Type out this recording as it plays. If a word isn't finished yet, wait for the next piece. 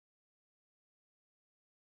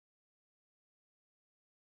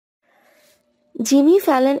Jimmy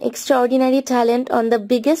Fallon, extraordinary talent on the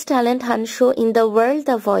biggest talent hunt show in the world,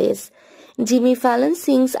 The Voice. Jimmy Fallon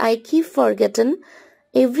sings I Keep Forgettin'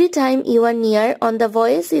 every time you are near on The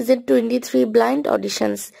Voice season 23 blind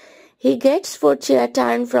auditions. He gets 4-chair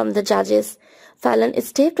turn from the judges. Fallon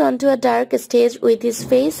stepped onto a dark stage with his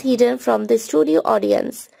face hidden from the studio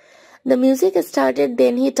audience. The music started,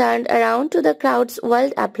 then he turned around to the crowd's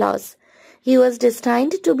wild applause. He was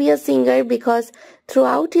destined to be a singer because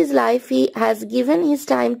throughout his life he has given his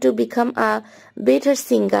time to become a better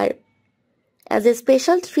singer. As a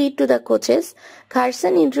special treat to the coaches,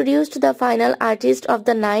 Carson introduced the final artist of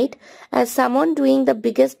the night as someone doing the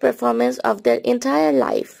biggest performance of their entire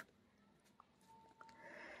life.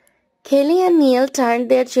 Kelly and Neil turned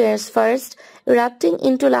their chairs first, erupting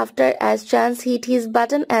into laughter as Chance hit his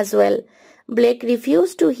button as well. Blake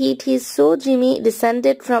refused to hit his, so Jimmy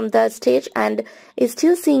descended from the stage and,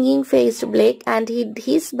 still singing, faced Blake and hit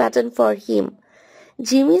his button for him.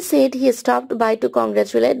 Jimmy said he stopped by to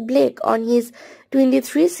congratulate Blake on his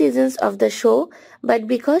 23 seasons of the show, but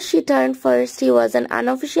because she turned first, he was an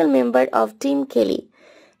unofficial member of Team Kelly.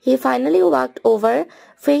 He finally walked over,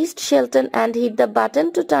 faced Shelton and hit the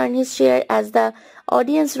button to turn his chair as the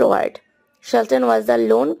audience roared. Shelton was the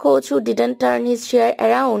lone coach who didn't turn his chair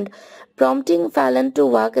around, prompting Fallon to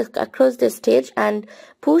walk across the stage and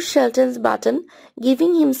push Shelton's button,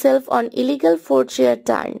 giving himself an illegal 4-chair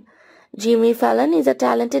turn. Jimmy Fallon is a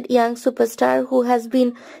talented young superstar who has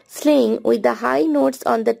been slaying with the high notes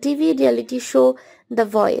on the TV reality show The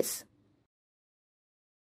Voice.